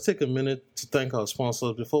 But let's take a minute to thank our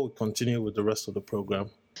sponsors before we continue with the rest of the program.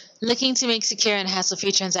 Looking to make secure and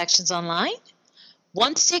hassle-free transactions online?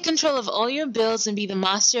 Want to take control of all your bills and be the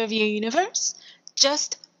master of your universe?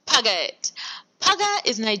 Just Paga it. Paga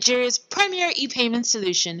is Nigeria's premier e-payment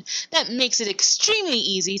solution that makes it extremely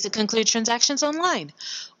easy to conclude transactions online.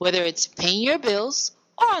 Whether it's paying your bills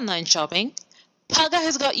or online shopping, Paga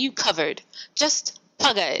has got you covered. Just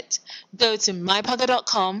Paga it. Go to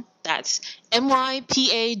mypaga.com, that's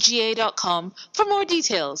mypaga.com, for more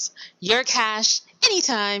details. Your cash,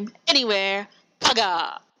 anytime, anywhere,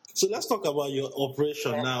 Paga. So let's talk about your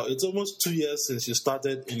operation now. It's almost 2 years since you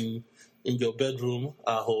started in your bedroom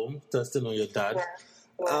at home, testing on your dad.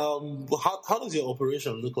 Yeah. How does your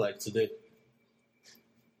operation look like today?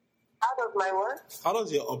 How does my what? How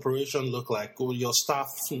does your operation look like? Your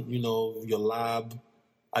staff, your lab.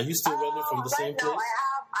 Are you still running from the same place?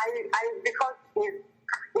 Because it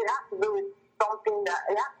has to do with something that,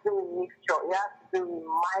 it has to do with mixture. It has to do with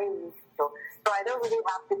my mixture. So I don't really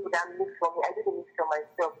have people that mix for me. I do the mixture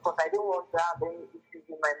myself because I don't want to have any issues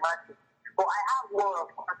in my market. But I have more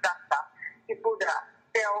of contract staff, people that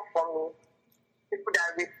sell for me, people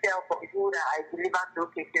that resell for me, people that I deliver to,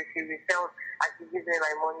 okay, she resells and she gives me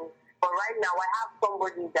my money. But right now I have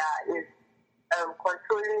somebody that is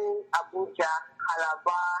controlling Abuja,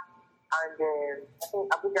 Calabar, and I think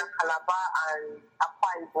Abuja, Calabar, and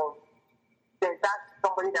Akwa Ibom. That's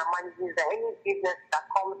somebody that manages any business that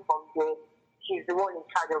comes from there. She's the one in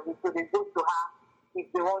charge of it. So they go to her if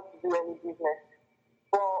they want to do any business.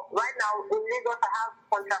 But right now in Lagos, I have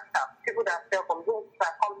contract staff, people that sell from those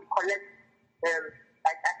that come to collect.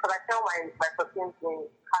 Because I sell my perfumes in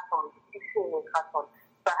cartons, 16 in cartons.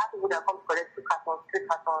 So I have people that come to collect 2 cartons, 3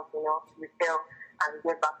 cartons, resell and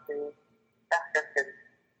get back to me. That's just it.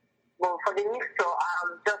 But for the mixture,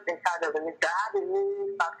 I'm just in charge of the mixture. I have a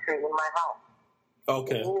mini factory in my house.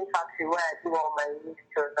 Okay. A mini factory where I do all my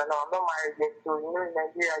mixtures. And I'm not married yet, so in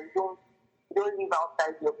Nigeria, you don't live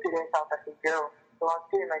outside your parents' house as a girl. So I'm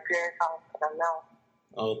still in my parents' house now.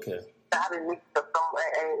 Okay. I have a mixture a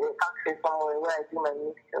factory somewhere where I do my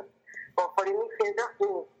mixture. But for the mixture, just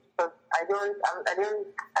me. Because I don't like to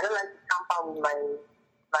tamper with my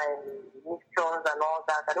mixtures and all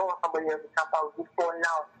that. I don't want somebody else to tamper with it for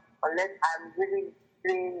now, unless I'm really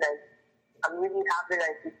doing like I'm really having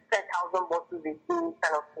like 10,000 bottles a day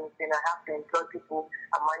kind of thing, and I have to employ people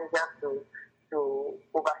and managers to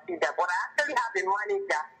oversee that. But I actually have a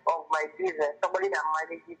manager of my business, somebody that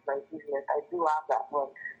manages my business. I do have that one.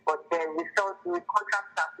 But then we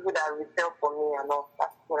contract people that resell for me and all.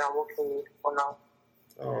 That's what I'm working with for now.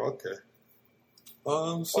 Oh, okay.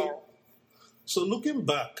 So looking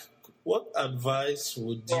back, what advice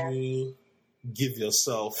would you give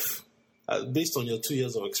yourself based on your 2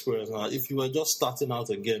 years of experience now, if you were just starting out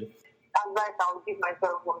again? Advice I would give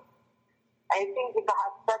myself was, I think if I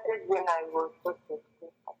had started when I was so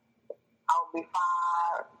successful, I'll be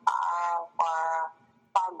far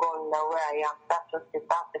gone now where I am. That's the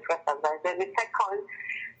first advice. Then the second,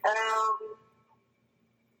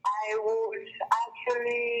 I would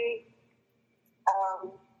actually,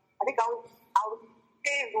 I think I would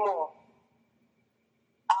save more.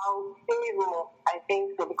 I'll save more, I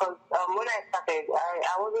think so, because when I started,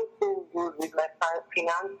 I wasn't so good with my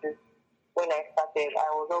finances. When I started, I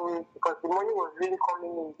was always, because the money was really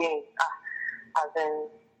coming in gains. As in,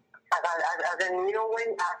 when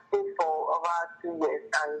I stayed for over 2 years,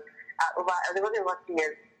 and it wasn't over 2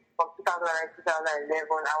 years, from 2009 to 2011,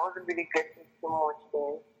 I wasn't really getting too much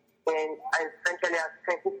then. Then I eventually, at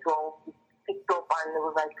 2012, it picked up, and it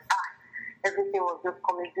was like, everything was just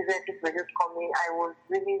coming, businesses were just coming. I was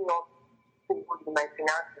really not too good with my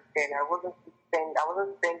finances then. I wasn't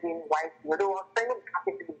spending wisely. Although I was spending back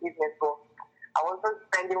into the business, but I wasn't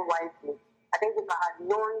spending wisely. I think if I had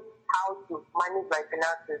known how to manage my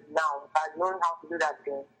finances now, if I had known how to do that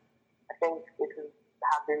then, I think it would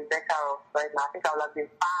have been better off right now. I think I would have been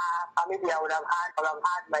far, maybe I would have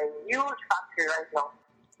had my huge factory right now.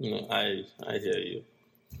 I hear you.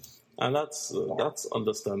 And that's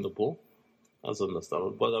understandable. That's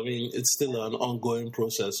understandable. But I mean, it's still an ongoing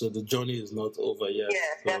process, so the journey is not over yet.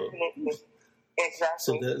 Yeah, definitely. Exactly.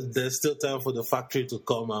 So there's still time for the factory to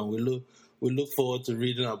come, and we look forward to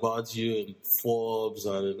reading about you in Forbes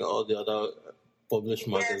and in all the other published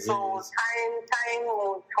magazines. Yeah, so time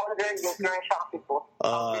was 100 influential people.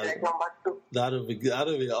 I'll be like number 2. That'll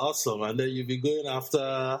be awesome, and then you'll be going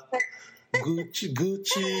after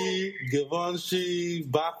Gucci, Givenchy,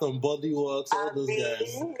 Bath and Body Works, all those guys.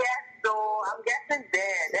 Yes, so I'm getting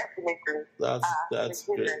there, definitely. That's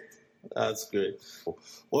great. That's great.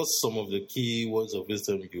 What's some of the key words of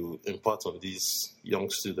wisdom you impart on these young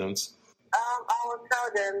students? I will tell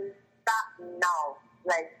them, start now.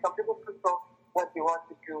 Like, some people put off what they want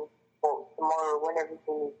to do for tomorrow when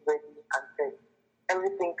everything is ready and set.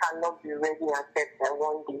 Everything cannot be ready and set in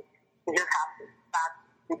one day. You just have to start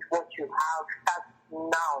with what you have. Start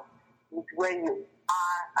now with where you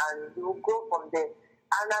are, and you will go from there.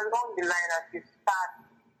 And along the line, as you start,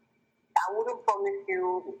 I wouldn't promise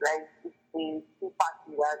you like it's a tea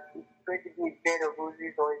party that it's going to be a bed of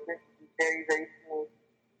roses or it's going to be very, very smooth.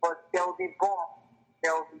 But there will be bumps,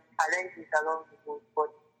 there will be challenges along the road. But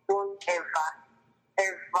don't ever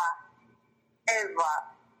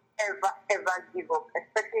give up,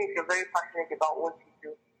 especially if you're very passionate about what you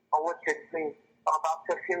do or what you're doing or about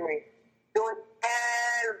perfumery. Don't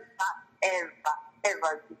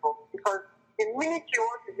ever give up, because the minute you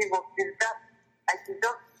want to give up, is that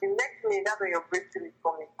the next minute that's when your breakthrough is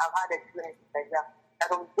coming. I've had experiences like that. That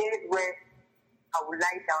on days where I would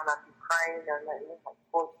lie down and be crying and like, oh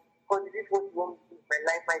my God, this is what you want to do in my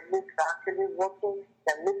life. My mates are actually working,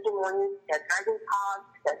 they're making money, they're driving cars,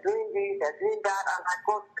 they're doing this, they're doing that, and I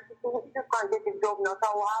go, you just can't get a job now, so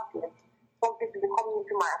what happened? Some people be coming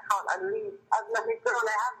into my account and leave. I was like, girl,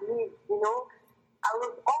 I have leave, you know. I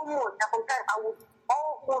would almost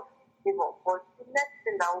give up, but the next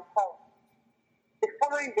thing that will come, the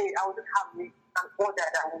following day, I would just have an order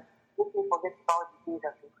that I would looking forget about the days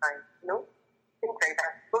I've been crying, you know? Things like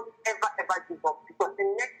that. Don't ever give up, because the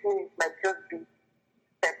next minute might just be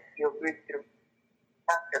step to your breakthrough.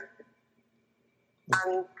 That's just it.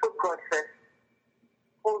 And put God first.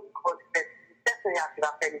 Put God first. The first thing I should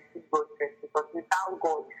have said is put God first, because without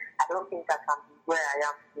God, I don't think I can be where I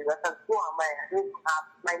am today. Because who am I? I don't have,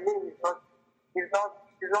 my name is not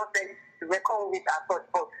ready to reckon with at all.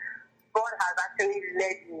 But God has actually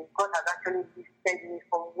led me. God has actually lifted me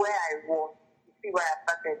from where I was. You see where I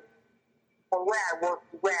started. From where I was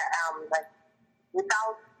to where I am. Like,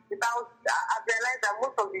 without, I've realized that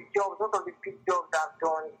most of the big jobs I've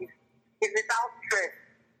done is without stress.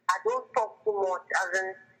 I don't talk too much.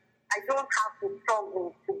 I don't have to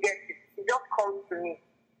struggle to get it. It just comes to me.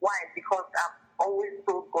 Why? Because I've always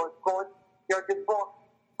told God, you're the boss.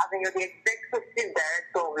 You're the executive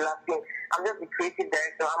director of LAFAME. I'm just the creative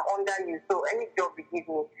director. I'm under you. So any job you give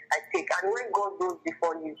me, I take. And when God goes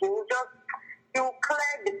before you, he will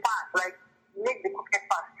clear the path, like make the crooked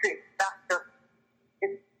path straight. That's just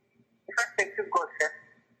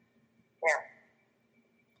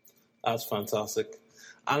That's fantastic.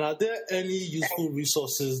 And are there any useful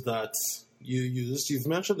resources that you use? You've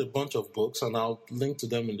mentioned a bunch of books, and I'll link to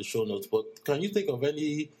them in the show notes. But can you think of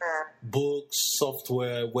any books,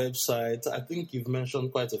 software, websites? I think you've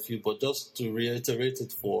mentioned quite a few, but just to reiterate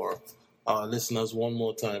it for our listeners one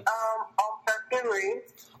more time. On perfumery.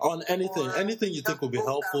 On anything you think would be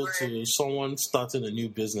helpful to someone starting a new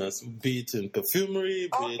business, be it in perfumery,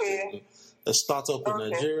 be it in a startup in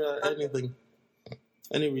Nigeria, anything,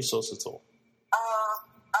 any resource at all. All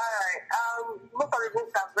right. Most of the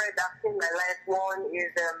books I've read that in my life, one is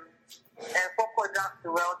 4 Quadrants to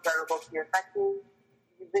Wealth by Robert Kiyosaki.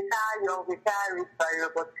 Retire Young, Retire Rich by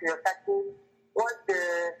Robert Kiyosaki. What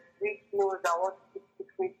the Rich Knows and What the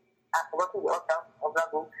Secret. I've forgotten the author of that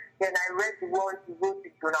book. Then I read the one he wrote to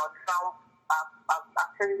Donald Trump. I've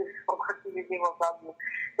actually forgotten the name of that book.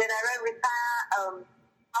 Then I read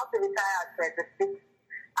How to Retire at 26.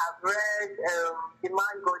 I've read The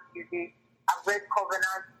Man God Uses. I've read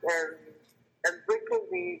Covenant,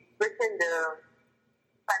 Breaking the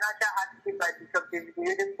Financial Hardship by Bishop David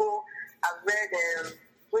Oyedepo. I've read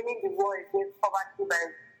Winning the War Against Poverty by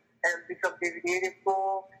Bishop David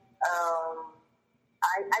Oyedepo.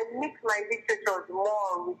 I mix my literatures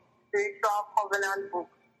more with spiritual covenant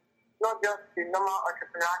books, not just the normal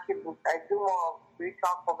entrepreneurship books. I do more of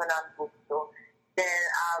spiritual covenant books. So then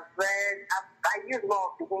I use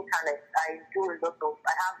more of the internet. I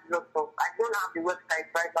have lots of, I don't have the website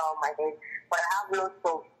right now on my head, but I have lots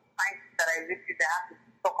of sites that I visit. I have to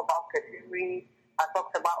talk about perfumery. I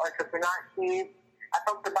talked about entrepreneurship. I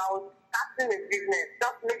talked about starting a business.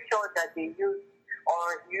 Just make sure that they use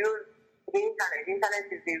the internet. The internet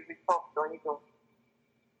is the resource on it.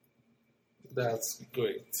 That's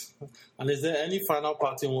great. And is there any final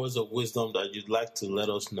parting words of wisdom that you'd like to let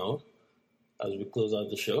us know as we close out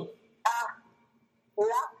the show?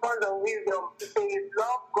 Last word of wisdom is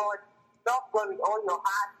love God with all your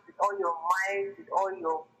heart, with all your mind, with all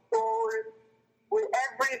your soul, with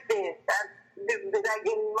everything. Like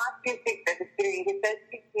in Matthew 6:33, he says,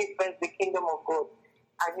 "Seek ye first the kingdom of God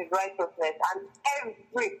and His righteousness, and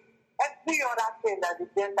every other thing that the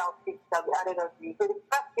Gentile seeks shall be added unto you." So the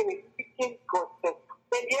first thing is seeking God first.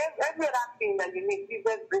 Then every other thing that you need,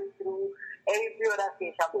 Jesus breakthrough, every other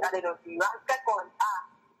thing shall be added unto you. And second,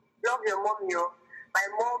 love your mom. My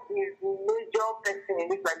mom is the major person in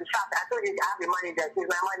this life. I told you I have a manager. She's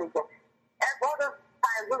my manager. And all those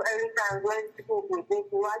times, those early times when people will think,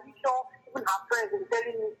 "Are you sure?" Even her friends will be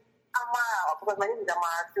telling me, "Amara," because my name is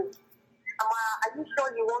Amara too. "Amara, are you sure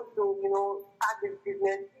you want to, start this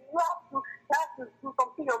business? You have to do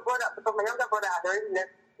something your brother," because my younger brother had already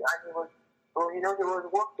left and he was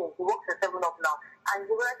working. He works at 7 Up now. And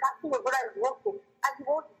they were like, "Asking your brother is working and he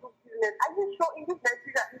wants to do business. Are you sure in this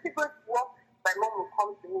Nigeria, is he going to work?" My mom will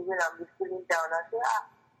come to me when I'm feeling down and say,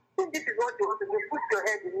 "Since this is what you want to do, put your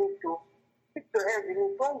head in it too. Put your head in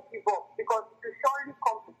it. Don't give up, because it will surely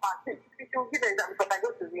come to pass." She will give an example, because I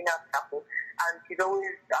go to Rina's chapel and she's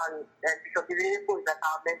always, Bishop Davidepo is like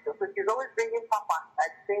our mentor. So she's always bringing Papa,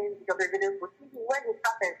 like saying Bishop Davidepo. When he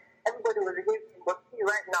started, everybody was against him, but see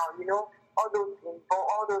right now, all those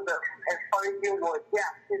encouraging words. Yeah,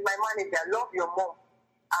 she's my manager. Love your mom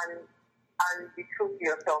and be true to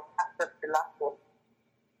yourself. That's the last one.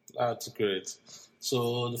 That's great.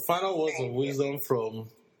 So the final words of wisdom from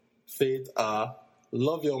Faith are: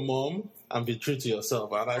 love your mom and be true to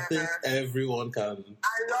yourself. And I think everyone can.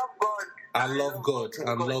 I love God.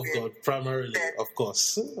 And love God primarily, of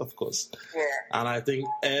course. Yeah. And I think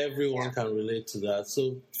everyone can relate to that.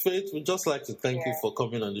 So, Faith, we'd just like to thank you for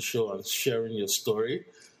coming on the show and sharing your story.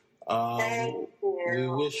 Thank you. We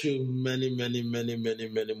wish you many, many, many, many,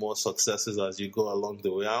 many more successes as you go along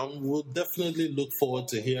the way. And we'll definitely look forward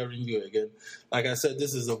to hearing you again. Like I said,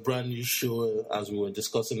 this is a brand new show, as we were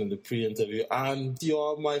discussing in the pre-interview. And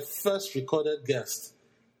you're my first recorded guest.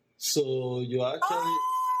 So you're actually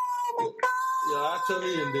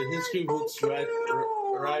in the history books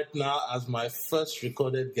right now as my first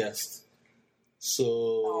recorded guest.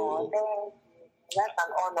 So that's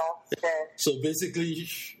an honor. So basically,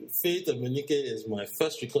 Faith Emenike is my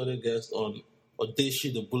first recorded guest on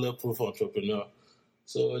ODESHI, the Bulletproof Entrepreneur.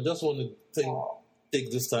 So I just want to take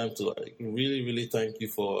this time to really, really thank you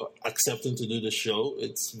for accepting to do the show.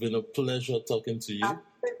 It's been a pleasure talking to you. A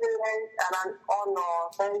privilege and an honor.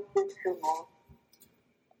 Thank you so much.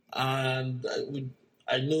 And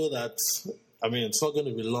I know that, it's not going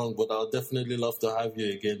to be long, but I'll definitely love to have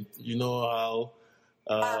you again. You know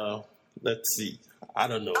how, let's see, I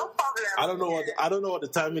don't know. No problem. I don't know what the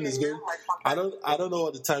timing is going. I don't know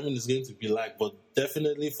what the timing is going to be like, but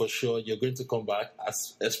definitely for sure you're going to come back,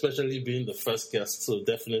 especially being the first guest. So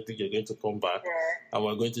definitely you're going to come back, and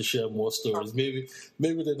we're going to share more stories. Maybe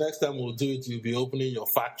the next time we'll do it, you'll be opening your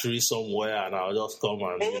factory somewhere, and I'll just come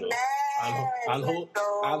and hold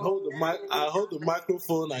the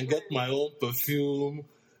microphone and get my own perfume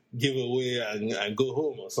giveaway and go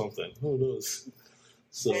home or something. Who knows?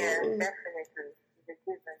 So, definitely.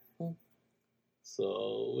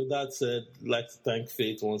 So, with that said, I'd like to thank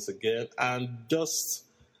Faith once again, and just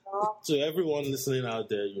to everyone listening out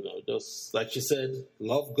there, just like she said,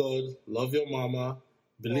 love God, love your mama,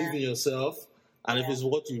 believe in yourself, and if it's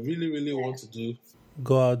what you really, really want to do,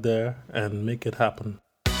 go out there and make it happen.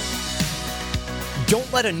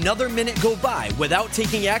 Don't let another minute go by without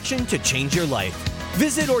taking action to change your life.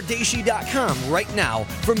 Visit ODESHI.com right now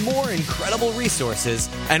for more incredible resources,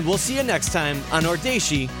 and we'll see you next time on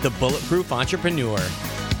ODESHI, the Bulletproof Entrepreneur.